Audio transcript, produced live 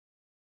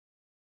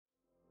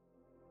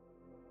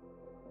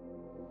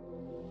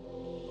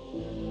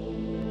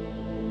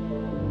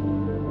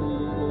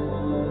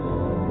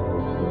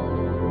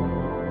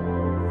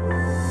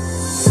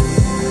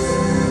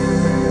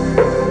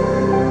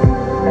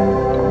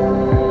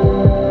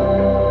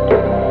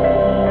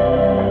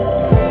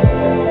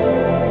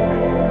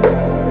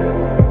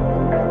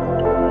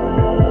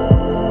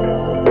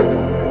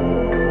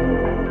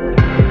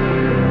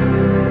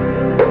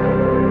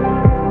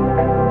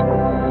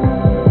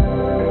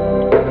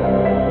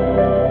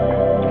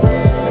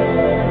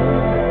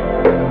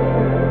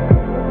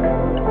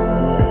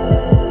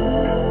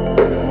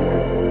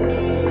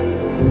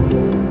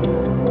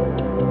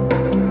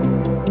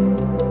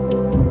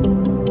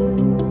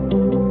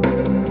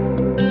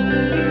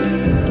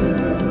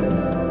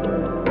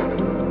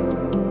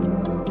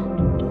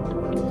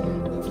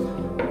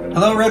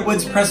Hello,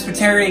 Redwoods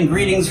Presbytery, and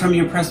greetings from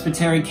your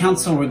Presbytery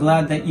Council. We're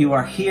glad that you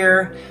are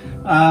here.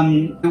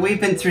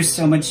 We've been through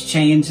so much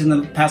change in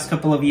the past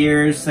couple of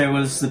years. There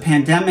was the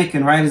pandemic,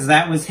 and right as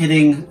that was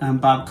hitting,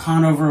 Bob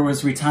Conover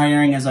was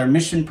retiring as our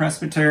mission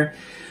presbyter.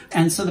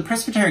 And so the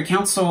Presbytery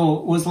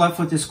Council was left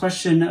with this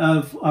question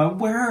of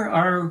where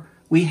are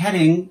we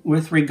heading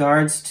with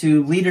regards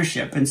to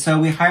leadership? And so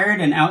we hired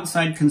an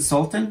outside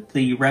consultant,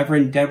 the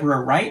Reverend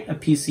Deborah Wright, a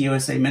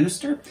PCUSA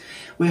minister.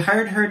 We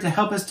hired her to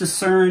help us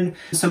discern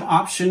some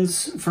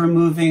options for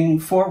moving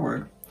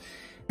forward.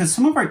 Because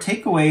some of our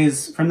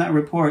takeaways from that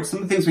report,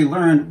 some of the things we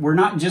learned were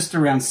not just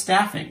around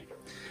staffing.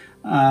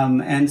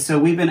 And so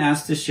we've been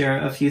asked to share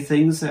a few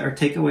things that are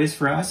takeaways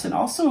for us, and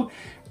also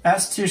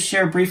asked to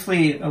share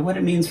briefly what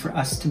it means for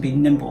us to be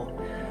nimble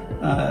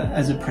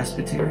as a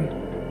presbytery.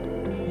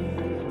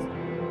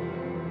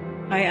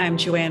 Hi, I'm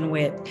Joanne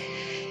Witt.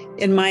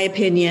 In my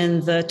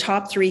opinion, the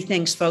top three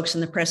things folks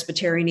in the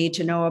Presbytery need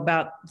to know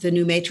about the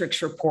new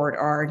Matrix report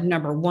are,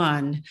 number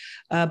one,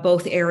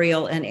 both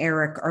Ariel and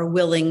Eric are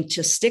willing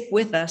to stick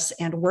with us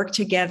and work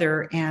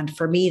together. And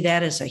for me,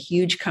 that is a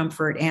huge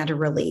comfort and a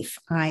relief.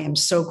 I am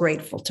so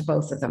grateful to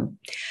both of them.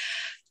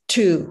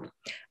 Two,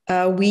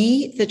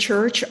 we, the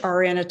church,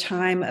 are in a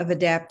time of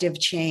adaptive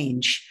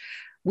change.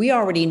 We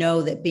already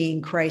know that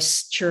being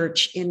Christ's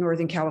church in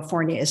Northern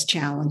California is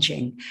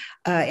challenging,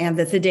 and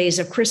that the days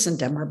of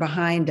Christendom are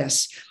behind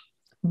us.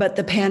 But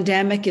the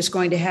pandemic is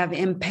going to have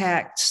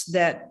impacts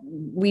that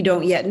we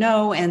don't yet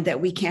know and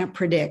that we can't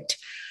predict.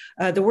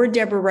 The word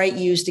Deborah Wright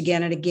used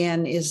again and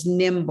again is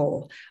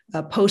nimble.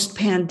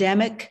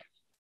 Post-pandemic,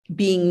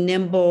 being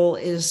nimble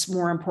is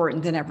more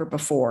important than ever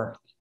before.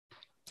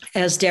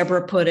 As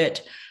Deborah put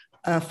it,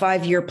 a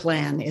 5-year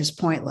plan is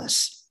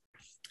pointless.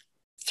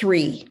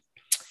 3,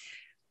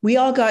 we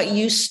all got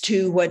used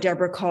to what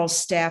Deborah calls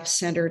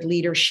staff-centered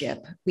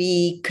leadership.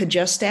 We could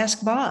just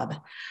ask Bob.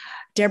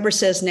 Deborah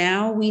says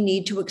now we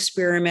need to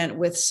experiment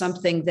with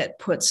something that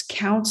puts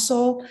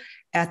counsel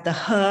at the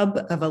hub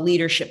of a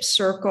leadership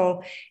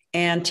circle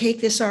and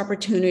take this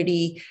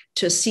opportunity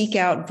to seek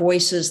out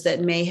voices that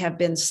may have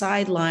been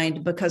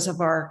sidelined because of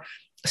our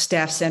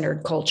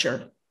staff-centered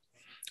culture.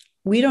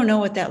 We don't know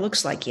what that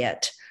looks like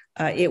yet.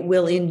 It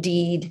will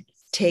indeed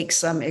take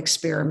some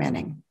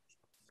experimenting.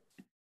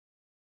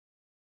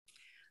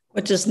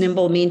 What does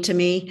nimble mean to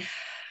me?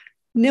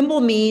 Nimble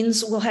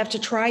means we'll have to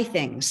try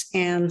things,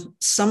 and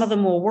some of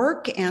them will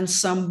work and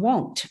some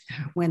won't.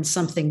 When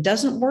something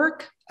doesn't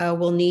work,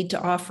 we'll need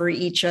to offer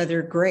each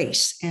other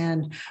grace.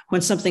 And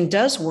when something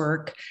does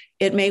work,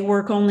 it may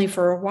work only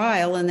for a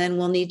while, and then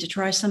we'll need to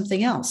try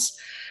something else.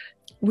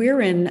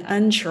 We're in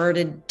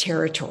uncharted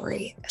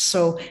territory.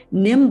 So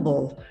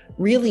nimble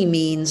really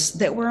means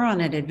that we're on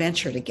an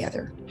adventure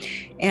together.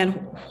 And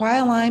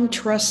while I'm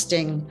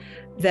trusting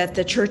that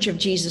the Church of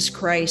Jesus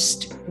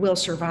Christ will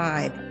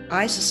survive,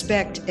 I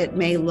suspect it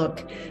may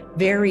look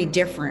very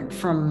different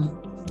from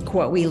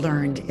what we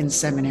learned in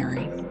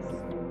seminary.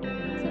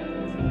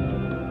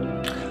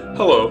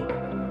 Hello,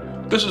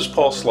 this is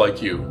Paul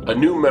Slyke, a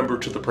new member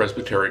to the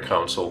Presbytery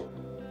Council,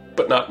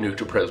 but not new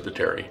to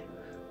Presbytery.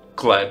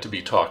 Glad to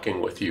be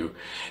talking with you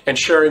and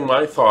sharing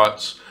my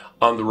thoughts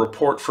on the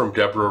report from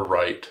Deborah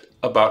Wright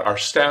about our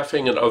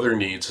staffing and other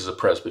needs as a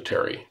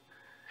presbytery.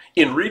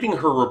 In reading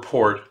her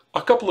report,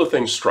 a couple of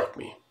things struck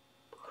me.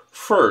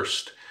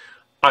 First,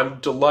 I'm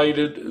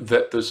delighted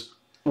that this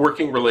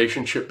working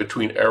relationship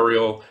between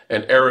Ariel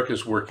and Eric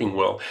is working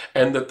well,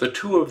 and that the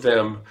two of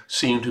them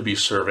seem to be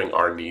serving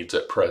our needs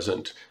at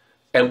present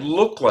and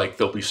look like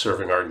they'll be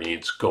serving our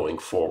needs going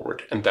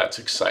forward, and that's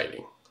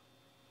exciting.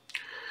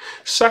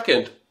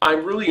 Second,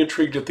 I'm really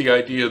intrigued at the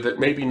idea that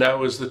maybe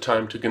now is the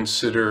time to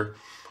consider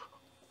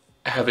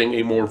having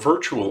a more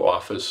virtual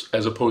office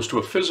as opposed to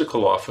a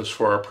physical office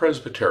for our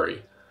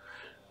presbytery.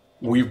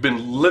 We've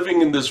been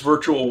living in this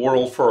virtual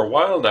world for a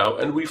while now,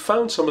 and we've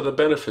found some of the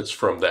benefits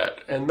from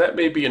that, and that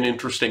may be an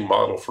interesting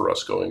model for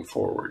us going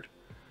forward.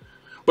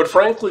 But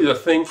frankly, the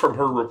thing from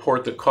her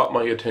report that caught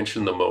my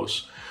attention the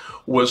most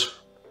was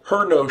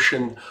her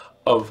notion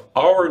of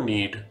our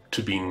need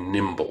to be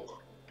nimble.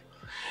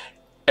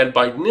 And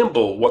by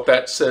nimble, what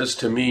that says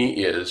to me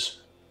is,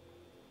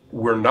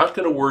 we're not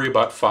going to worry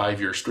about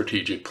 5-year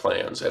strategic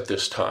plans at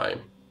this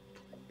time.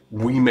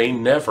 We may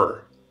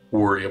never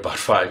worry about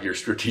 5-year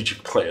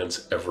strategic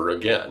plans ever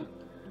again.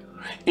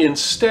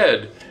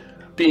 Instead,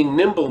 being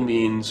nimble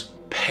means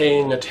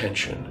paying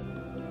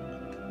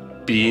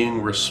attention,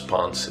 being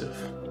responsive.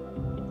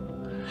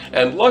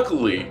 And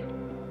luckily,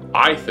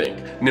 I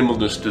think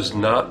nimbleness does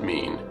not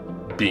mean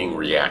being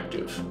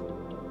reactive,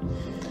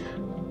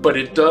 but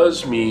it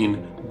does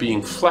mean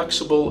being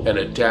flexible and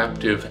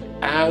adaptive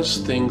as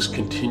things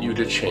continue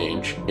to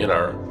change in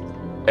our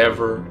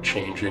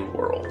ever-changing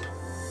world.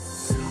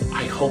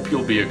 I hope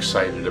you'll be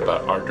excited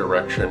about our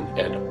direction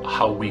and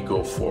how we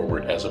go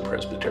forward as a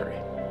presbytery.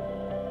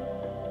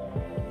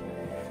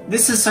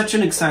 This is such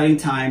an exciting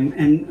time,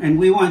 and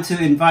we want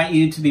to invite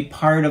you to be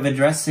part of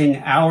addressing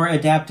our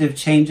adaptive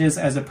changes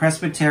as a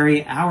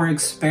presbytery, our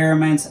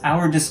experiments,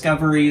 our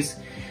discoveries.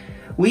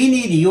 We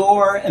need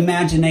your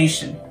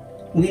imagination.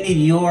 We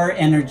need your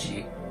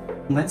energy.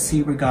 Let's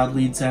see where God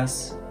leads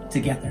us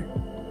together.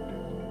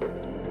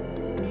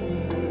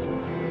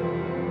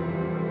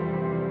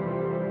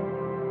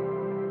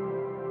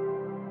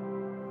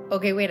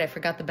 Okay, wait, I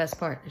forgot the best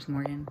part. There's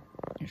Morgan.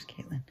 There's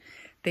Caitlin.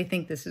 They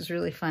think this is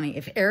really funny.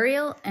 If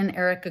Ariel and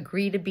Eric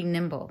agree to be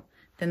nimble,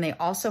 then they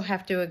also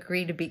have to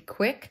agree to be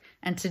quick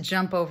and to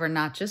jump over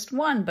not just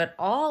one, but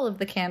all of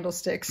the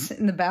candlesticks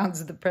in the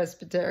bounds of the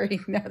presbytery.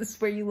 Now this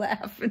is where you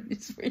laugh. And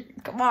this is where you,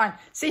 come on.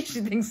 See,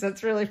 she thinks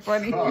that's really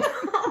funny.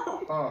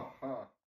 Oh.